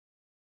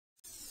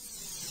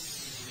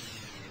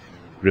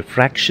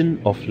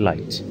Refraction of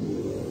light.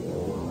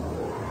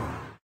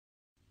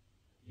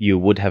 You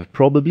would have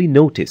probably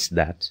noticed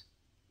that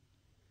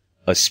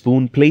a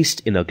spoon placed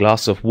in a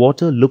glass of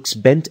water looks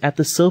bent at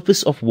the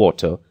surface of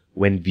water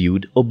when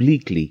viewed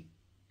obliquely.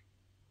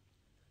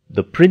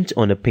 The print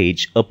on a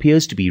page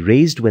appears to be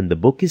raised when the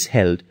book is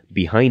held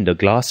behind a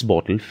glass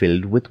bottle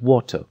filled with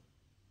water.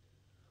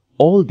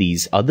 All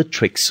these are the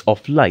tricks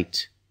of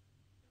light.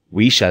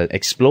 We shall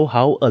explore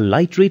how a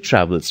light ray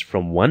travels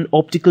from one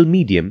optical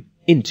medium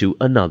into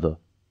another.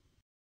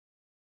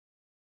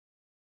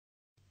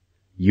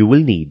 You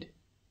will need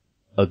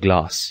a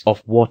glass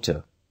of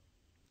water,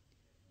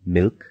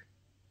 milk,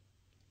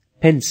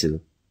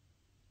 pencil,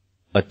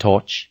 a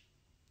torch,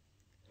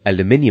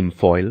 aluminium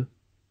foil,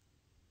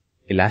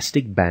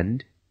 elastic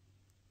band,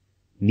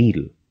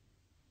 needle.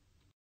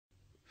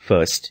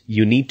 First,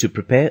 you need to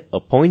prepare a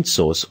point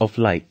source of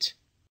light.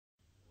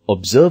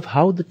 Observe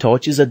how the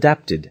torch is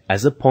adapted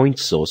as a point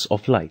source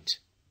of light.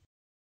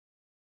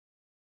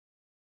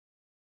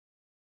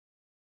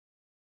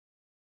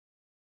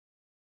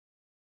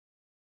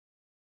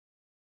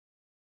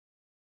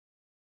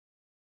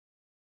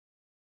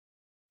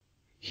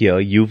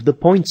 Here you've the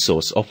point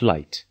source of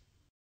light.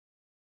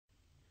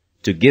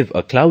 To give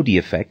a cloudy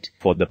effect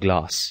for the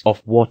glass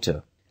of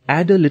water,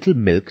 add a little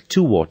milk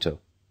to water.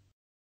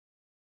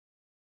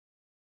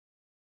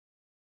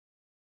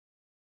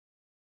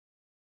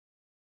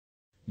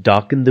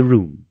 Darken the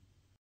room.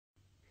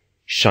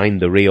 Shine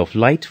the ray of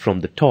light from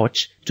the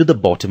torch to the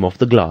bottom of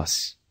the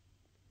glass.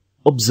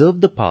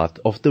 Observe the path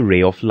of the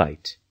ray of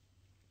light.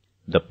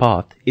 The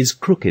path is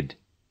crooked.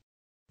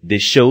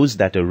 This shows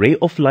that a ray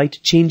of light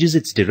changes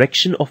its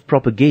direction of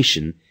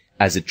propagation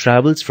as it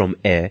travels from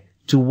air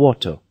to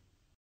water.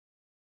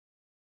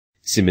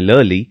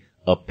 Similarly,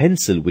 a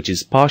pencil which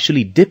is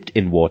partially dipped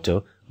in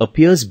water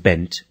appears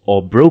bent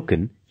or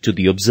broken to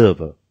the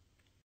observer.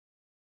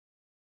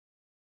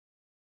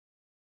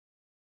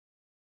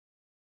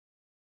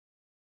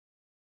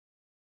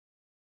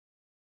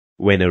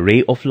 When a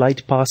ray of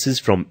light passes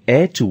from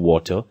air to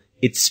water,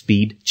 its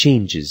speed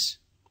changes.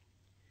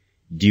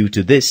 Due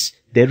to this,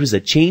 there is a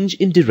change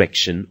in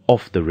direction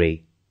of the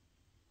ray.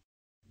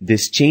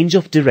 This change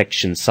of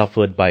direction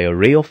suffered by a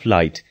ray of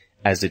light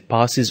as it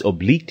passes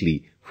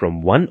obliquely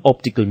from one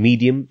optical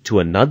medium to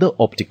another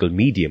optical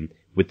medium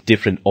with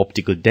different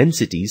optical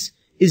densities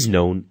is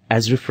known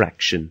as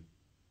refraction.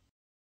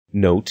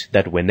 Note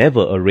that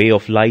whenever a ray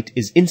of light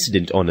is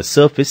incident on a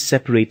surface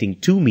separating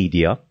two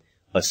media,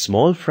 a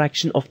small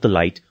fraction of the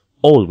light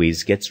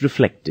always gets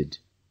reflected.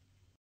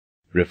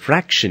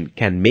 Refraction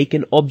can make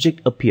an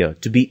object appear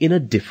to be in a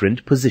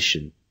different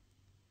position.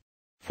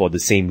 For the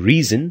same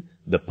reason,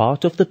 the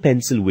part of the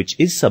pencil which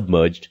is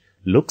submerged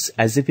looks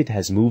as if it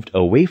has moved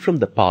away from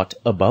the part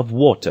above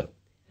water,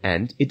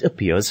 and it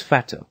appears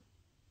fatter.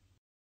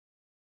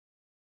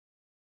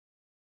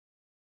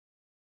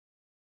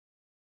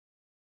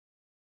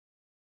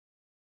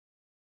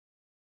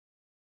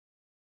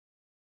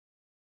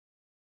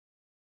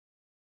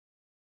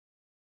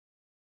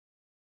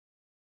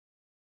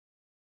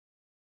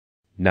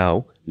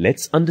 Now,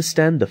 let's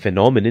understand the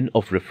phenomenon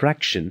of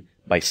refraction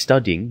by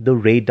studying the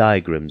ray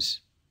diagrams.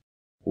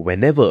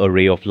 Whenever a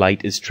ray of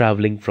light is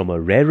traveling from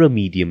a rarer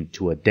medium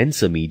to a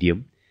denser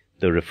medium,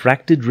 the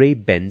refracted ray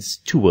bends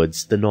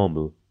towards the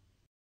normal.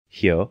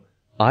 Here,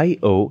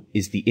 IO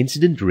is the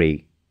incident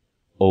ray,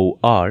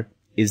 OR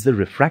is the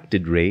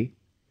refracted ray,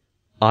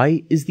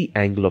 I is the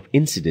angle of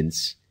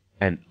incidence,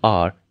 and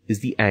R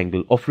is the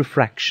angle of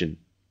refraction.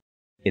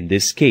 In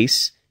this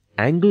case,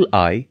 angle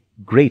I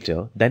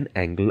greater than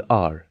angle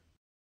R.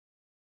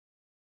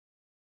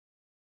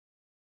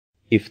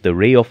 If the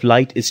ray of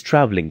light is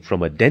traveling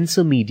from a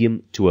denser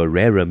medium to a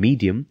rarer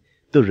medium,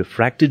 the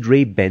refracted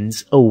ray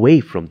bends away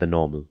from the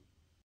normal.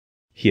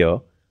 Here,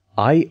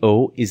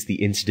 IO is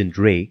the incident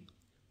ray,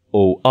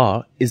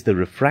 OR is the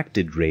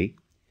refracted ray,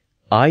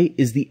 I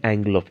is the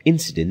angle of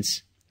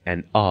incidence,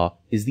 and R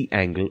is the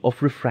angle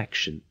of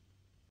refraction.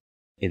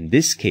 In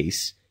this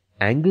case,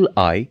 angle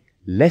I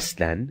less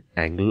than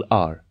angle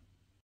R.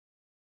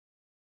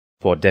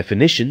 For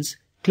definitions,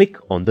 click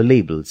on the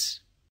labels.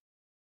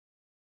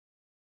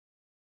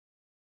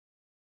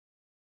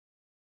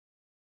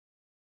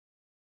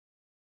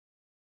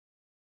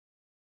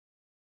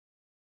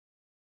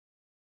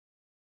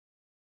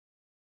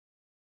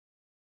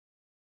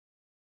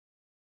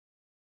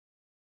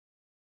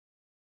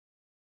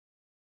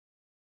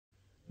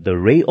 The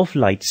ray of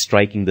light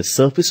striking the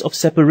surface of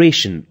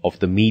separation of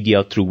the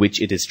media through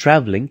which it is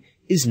traveling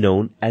is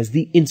known as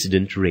the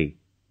incident ray.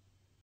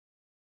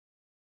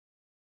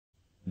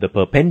 The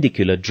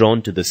perpendicular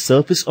drawn to the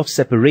surface of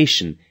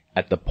separation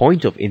at the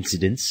point of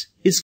incidence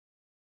is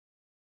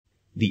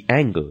the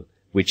angle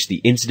which the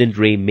incident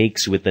ray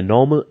makes with the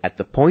normal at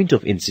the point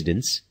of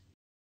incidence,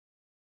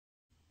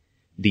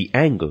 the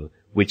angle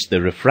which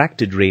the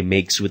refracted ray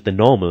makes with the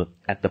normal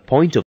at the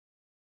point of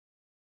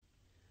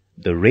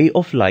the ray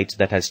of light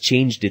that has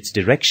changed its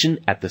direction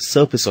at the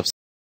surface of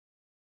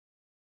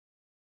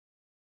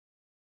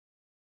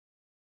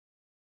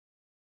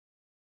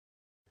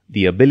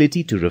The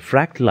ability to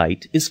refract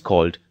light is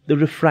called the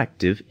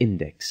refractive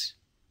index.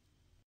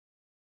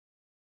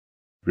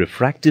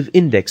 Refractive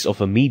index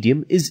of a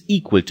medium is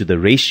equal to the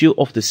ratio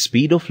of the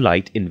speed of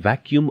light in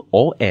vacuum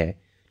or air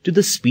to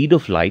the speed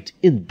of light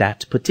in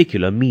that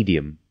particular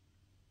medium.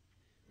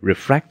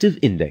 Refractive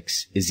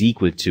index is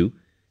equal to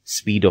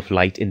speed of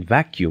light in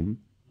vacuum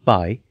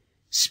by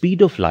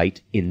speed of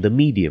light in the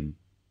medium.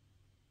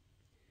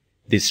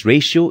 This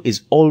ratio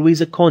is always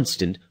a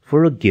constant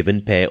for a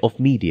given pair of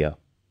media.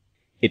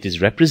 It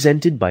is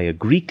represented by a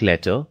Greek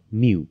letter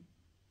mu.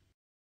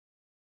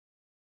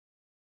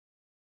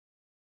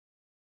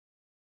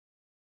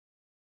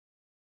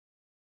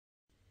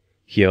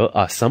 Here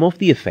are some of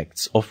the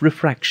effects of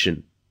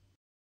refraction.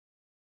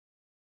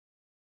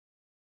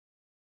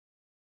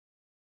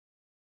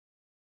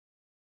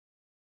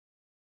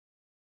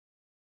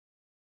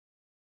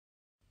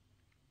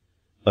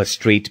 A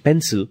straight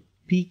pencil,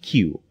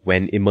 PQ,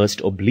 when immersed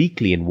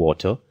obliquely in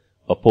water,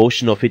 a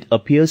portion of it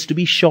appears to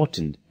be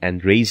shortened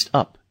and raised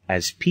up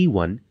as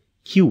P1,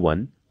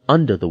 Q1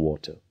 under the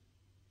water.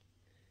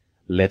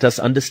 Let us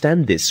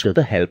understand this with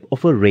the help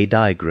of a ray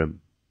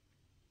diagram.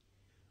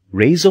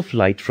 Rays of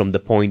light from the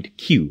point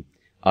Q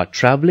are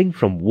traveling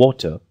from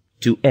water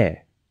to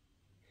air.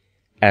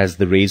 As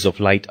the rays of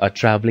light are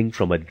traveling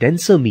from a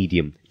denser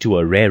medium to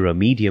a rarer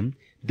medium,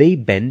 they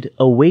bend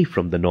away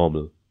from the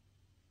normal.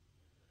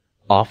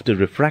 After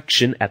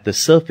refraction at the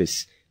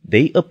surface,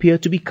 they appear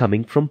to be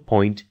coming from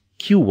point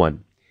Q1,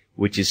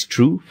 which is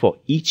true for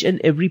each and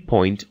every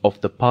point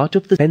of the part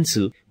of the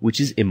pencil which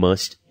is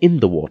immersed in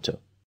the water.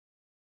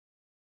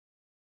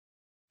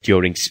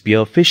 During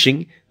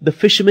spearfishing, the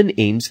fisherman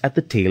aims at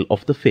the tail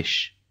of the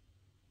fish.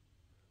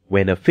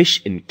 When a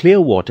fish in clear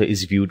water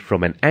is viewed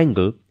from an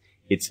angle,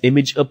 its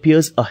image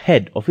appears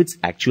ahead of its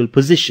actual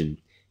position,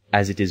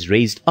 as it is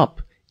raised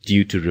up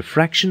due to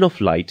refraction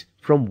of light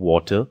from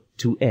water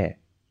to air.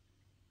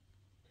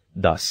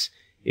 Thus,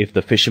 if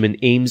the fisherman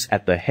aims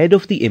at the head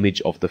of the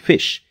image of the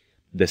fish,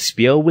 the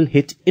spear will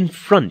hit in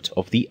front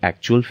of the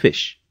actual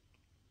fish.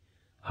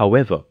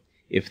 However,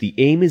 if the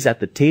aim is at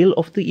the tail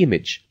of the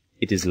image,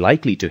 it is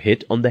likely to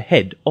hit on the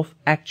head of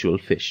actual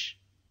fish.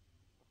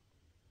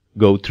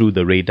 Go through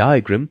the ray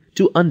diagram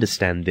to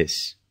understand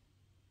this.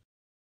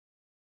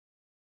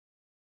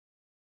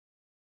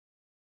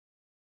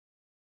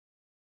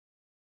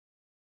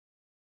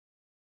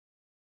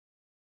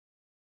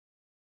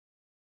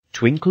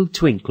 Twinkle,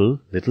 twinkle,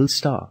 little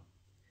star.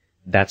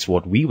 That's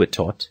what we were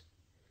taught.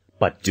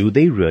 But do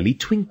they really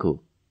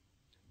twinkle?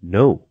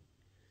 No,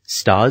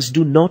 stars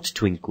do not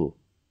twinkle.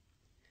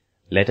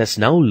 Let us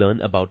now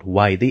learn about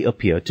why they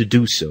appear to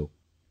do so.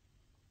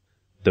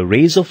 The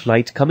rays of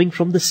light coming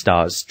from the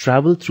stars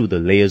travel through the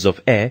layers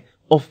of air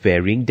of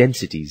varying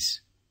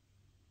densities.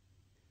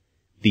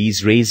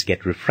 These rays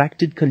get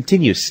refracted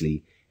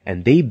continuously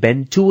and they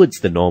bend towards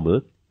the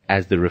normal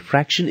as the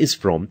refraction is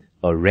from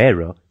a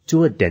rarer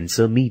to a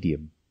denser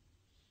medium.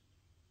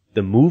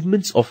 The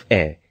movements of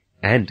air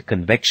and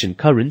convection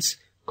currents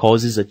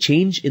causes a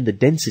change in the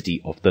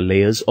density of the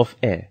layers of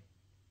air.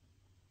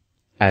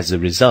 As a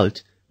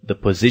result, the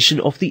position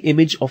of the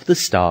image of the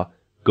star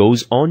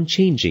goes on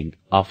changing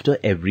after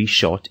every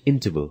short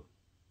interval.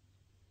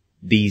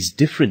 These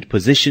different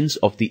positions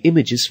of the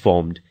images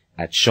formed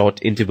at short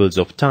intervals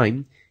of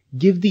time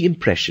give the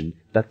impression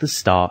that the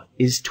star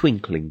is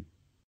twinkling.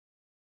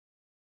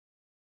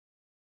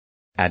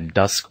 At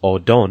dusk or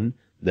dawn,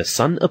 the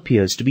sun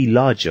appears to be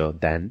larger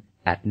than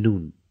at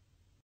noon.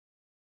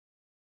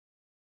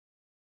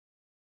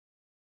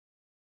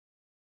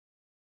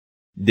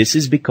 This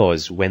is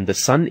because when the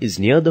sun is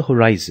near the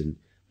horizon,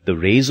 the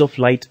rays of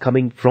light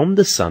coming from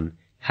the sun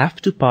have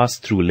to pass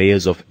through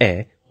layers of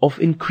air of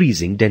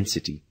increasing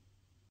density.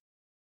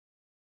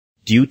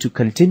 Due to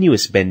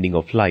continuous bending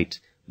of light,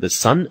 the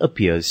sun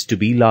appears to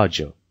be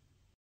larger.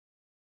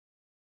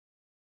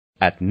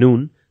 At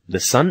noon, the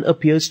sun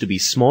appears to be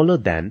smaller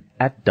than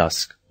at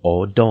dusk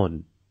or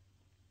dawn.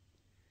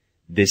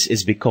 This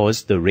is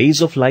because the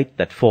rays of light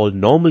that fall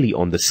normally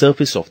on the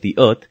surface of the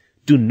earth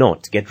do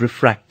not get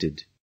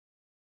refracted.